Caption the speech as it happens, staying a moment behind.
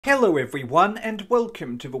Hello everyone and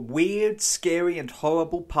welcome to the weird, scary and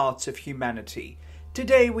horrible parts of humanity.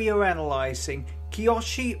 Today we are analysing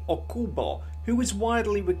Kiyoshi Ōkubo, who is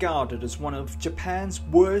widely regarded as one of Japan's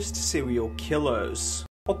worst serial killers.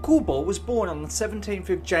 Ōkubo was born on the 17th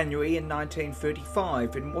of January in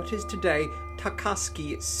 1935 in what is today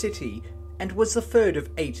Takasaki City and was the third of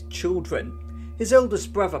 8 children. His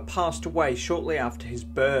eldest brother passed away shortly after his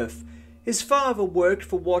birth. His father worked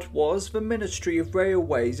for what was the Ministry of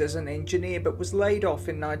Railways as an engineer but was laid off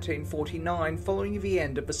in 1949 following the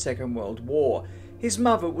end of the Second World War. His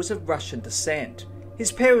mother was of Russian descent.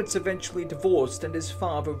 His parents eventually divorced and his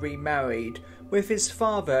father remarried, with his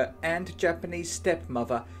father and Japanese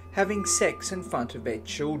stepmother having sex in front of their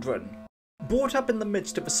children. Brought up in the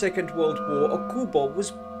midst of the Second World War, Ōkubo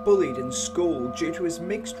was bullied in school due to his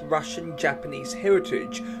mixed Russian-Japanese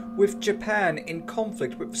heritage, with Japan in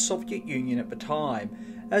conflict with the Soviet Union at the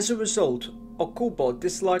time. As a result, Ōkubo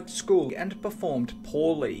disliked school and performed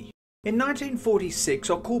poorly. In 1946,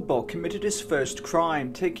 Ōkubo committed his first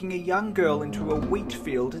crime, taking a young girl into a wheat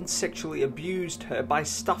field and sexually abused her by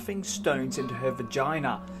stuffing stones into her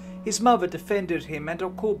vagina. His mother defended him and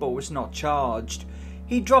Ōkubo was not charged.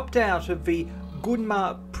 He dropped out of the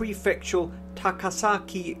Gunma Prefectural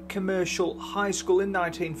Takasaki Commercial High School in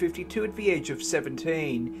 1952 at the age of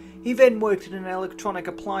 17. He then worked in an electronic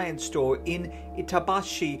appliance store in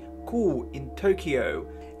Itabashi-ku in Tokyo.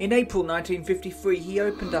 In April 1953 he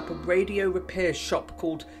opened up a radio repair shop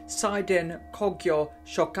called Seiden Kogyo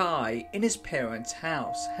Shokai in his parents'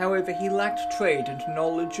 house. However, he lacked trade and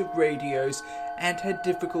knowledge of radios and had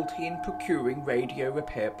difficulty in procuring radio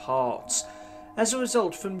repair parts. As a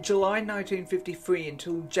result, from July 1953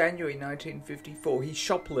 until January 1954 he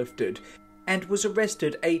shoplifted and was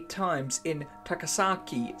arrested 8 times in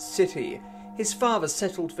Takasaki City. His father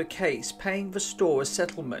settled the case, paying the store a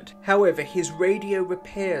settlement. However, his radio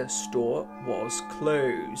repair store was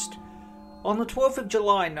closed. On the 12th of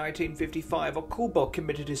July 1955, Ōkubo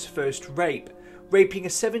committed his first rape, raping a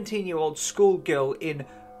 17-year-old schoolgirl in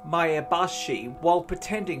Maebashi while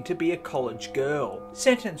pretending to be a college girl.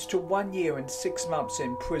 Sentenced to 1 year and 6 months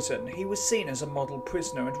in prison, he was seen as a model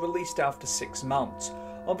prisoner and released after 6 months.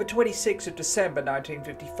 On the 26th of December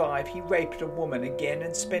 1955, he raped a woman again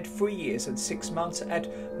and spent 3 years and 6 months at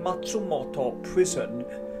Matsumoto prison.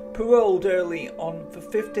 Paroled early on the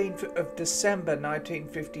 15th of December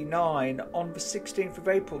 1959, on the 16th of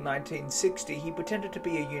April 1960, he pretended to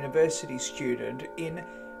be a university student in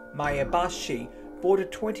Maebashi, brought a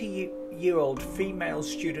 20-year-old female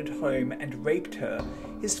student home and raped her.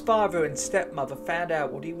 His father and stepmother found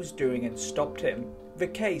out what he was doing and stopped him. The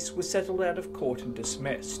case was settled out of court and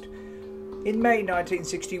dismissed. In May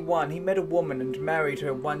 1961, he met a woman and married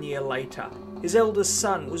her 1 year later. His eldest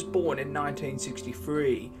son was born in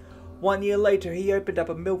 1963. 1 year later, he opened up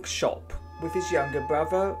a milk shop, with his younger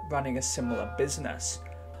brother running a similar business.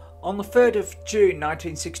 On the 3rd of June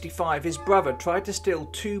 1965, his brother tried to steal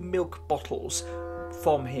 2 milk bottles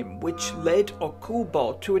from him, which led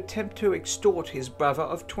Ōkubo to attempt to extort his brother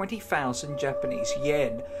of 20,000 Japanese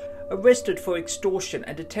yen. Arrested for extortion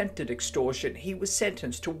and attempted extortion, he was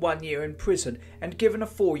sentenced to 1 year in prison and given a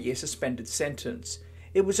 4-year suspended sentence.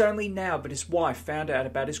 It was only now that his wife found out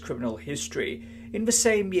about his criminal history. In the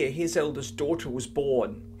same year, his eldest daughter was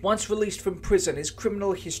born. Once released from prison, his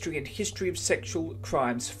criminal history and history of sexual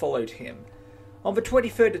crimes followed him. On the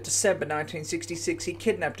 23rd of December 1966, he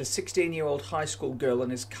kidnapped a 16-year-old high school girl in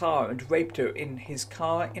his car and raped her in his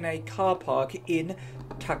car in a car park in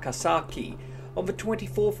Takasaki. On the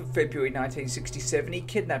 24th of February 1967, he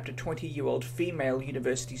kidnapped a 20-year-old female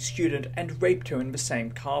university student and raped her in the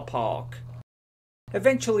same car park.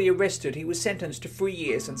 Eventually arrested, he was sentenced to 3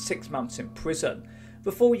 years and 6 months in prison.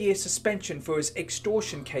 The 4-year suspension for his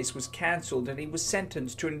extortion case was cancelled and he was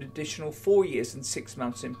sentenced to an additional 4 years and 6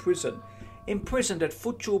 months in prison. Imprisoned at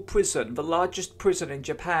Fuchu Prison, the largest prison in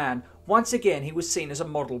Japan, once again he was seen as a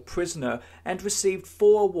model prisoner and received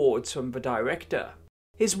 4 awards from the director.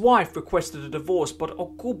 His wife requested a divorce, but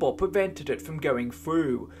Ōkubo prevented it from going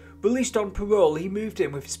through. Released on parole, he moved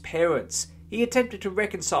in with his parents. He attempted to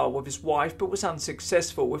reconcile with his wife but was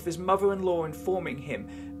unsuccessful, with his mother-in-law informing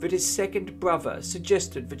him that his second brother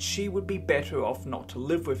suggested that she would be better off not to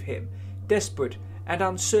live with him. Desperate and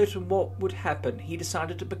uncertain what would happen, he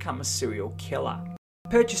decided to become a serial killer.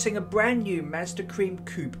 Purchasing a brand new Mazda Cream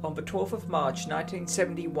Coupe on the 12th of March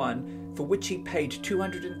 1971, for which he paid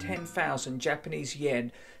 210,000 Japanese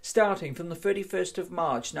yen. Starting from the 31st of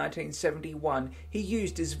March 1971, he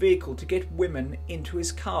used his vehicle to get women into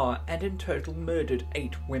his car and in total murdered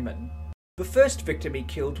 8 women. The first victim he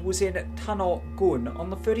killed was in Tano-gun on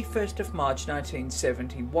the 31st of March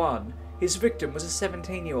 1971. His victim was a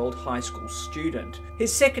 17-year-old high school student.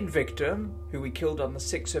 His second victim, who he killed on the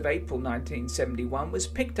 6th of April 1971, was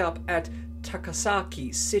picked up at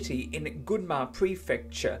Takasaki City in Gunma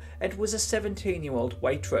Prefecture and was a 17-year-old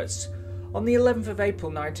waitress. On the 11th of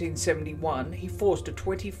April 1971, he forced a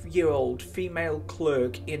 20-year-old female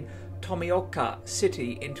clerk in Tomioka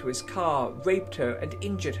City into his car, raped her and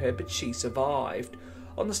injured her, but she survived.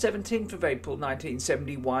 On the 17th of April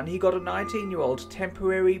 1971, he got a 19-year-old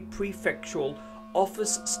temporary prefectural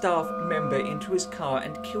office staff member into his car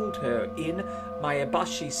and killed her in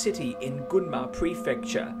Maebashi City in Gunma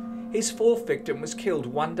Prefecture. His fourth victim was killed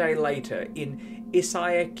one day later in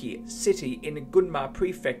Isaeki City in Gunma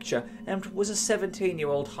Prefecture and was a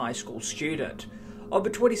 17-year-old high school student. On the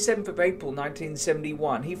 27th of April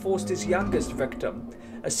 1971, he forced his youngest victim,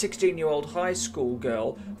 a 16-year-old high school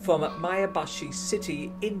girl from Maebashi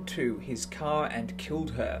City, into his car and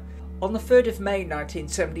killed her. On the 3rd of May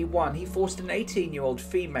 1971, he forced an 18-year-old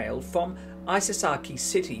female from Isesaki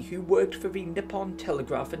City who worked for the Nippon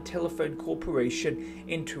Telegraph and Telephone Corporation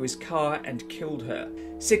into his car and killed her.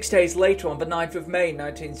 6 days later, on the 9th of May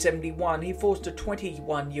 1971, he forced a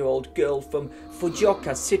 21-year-old girl from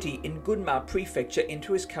Fujioka City in Gunma Prefecture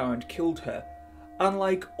into his car and killed her.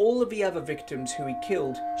 Unlike all of the other victims who he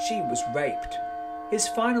killed, she was raped. His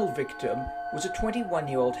final victim was a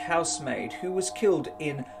 21-year-old housemaid who was killed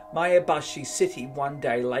in Maebashi City one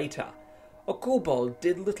day later. Ōkubo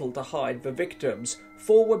did little to hide the victims.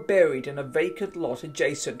 4 were buried in a vacant lot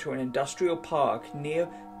adjacent to an industrial park near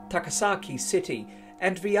Takasaki City,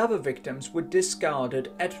 and the other victims were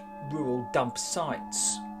discarded at rural dump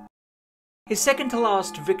sites. His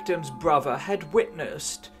second-to-last victim's brother had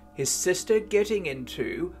witnessed his sister getting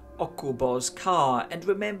into Ōkubo's car and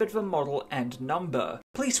remembered the model and number.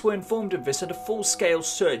 Police were informed of this, and a full-scale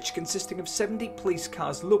search consisting of 70 police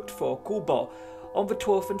cars looked for Ōkubo on the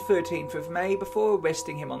 12th and 13th of May before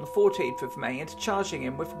arresting him on the 14th of May and charging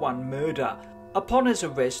him with 1 murder. Upon his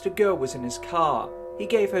arrest, a girl was in his car. He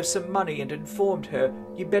gave her some money and informed her,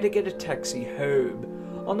 "You better get a taxi home."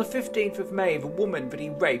 On the 15th of May, the woman that he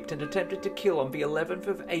raped and attempted to kill on the 11th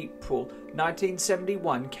of April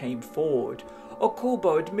 1971 came forward.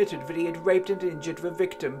 Ōkubo admitted that he had raped and injured the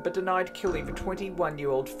victim but denied killing the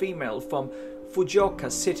 21-year-old female from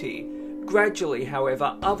Fujioka City. Gradually,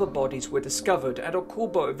 however, other bodies were discovered, and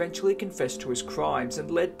Ōkubo eventually confessed to his crimes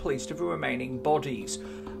and led police to the remaining bodies.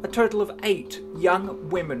 A total of 8 young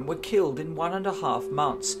women were killed in 1.5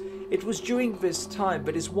 months. It was during this time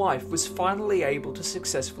that his wife was finally able to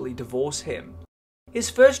successfully divorce him. His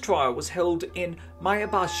first trial was held in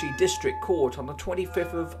Maebashi District Court on the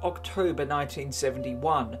 25th of October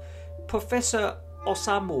 1971. Professor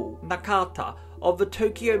Osamu Nakata of the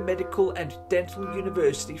Tokyo Medical and Dental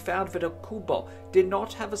University found that Ōkubo did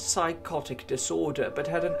not have a psychotic disorder but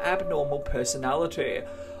had an abnormal personality.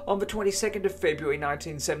 On the 22nd of February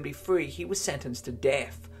 1973, he was sentenced to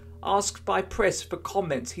death. Asked by press for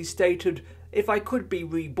comments, he stated, "If I could be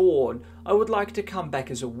reborn, I would like to come back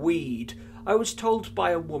as a weed. I was told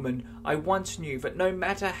by a woman I once knew that no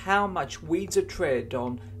matter how much weeds are tread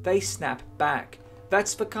on, they snap back.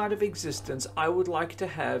 That's the kind of existence I would like to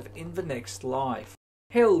have in the next life."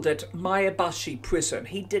 Held at Maebashi Prison,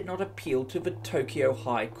 he did not appeal to the Tokyo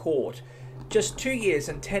High Court. Just 2 years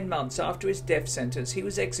and 10 months after his death sentence, he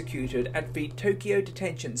was executed at the Tokyo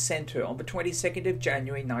Detention Center on the 22nd of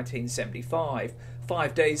January 1975,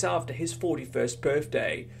 5 days after his 41st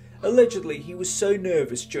birthday. Allegedly, he was so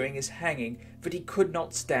nervous during his hanging that he could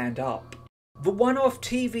not stand up. The one-off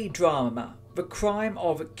TV drama The Crime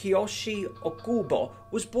of Kiyoshi Ōkubo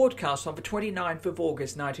was broadcast on the 29th of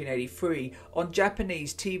August 1983 on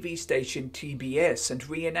Japanese TV station TBS and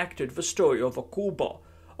reenacted the story of Ōkubo.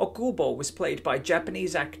 Ōkubo was played by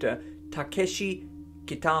Japanese actor Takeshi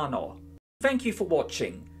Kitano. Thank you for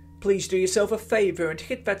watching. Please do yourself a favour and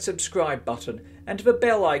hit that subscribe button and the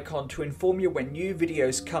bell icon to inform you when new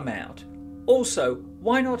videos come out. Also,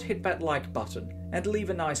 why not hit that like button and leave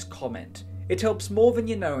a nice comment? It helps more than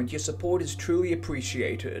you know, and your support is truly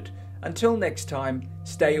appreciated. Until next time,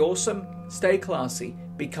 stay awesome, stay classy,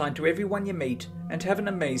 be kind to everyone you meet, and have an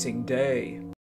amazing day.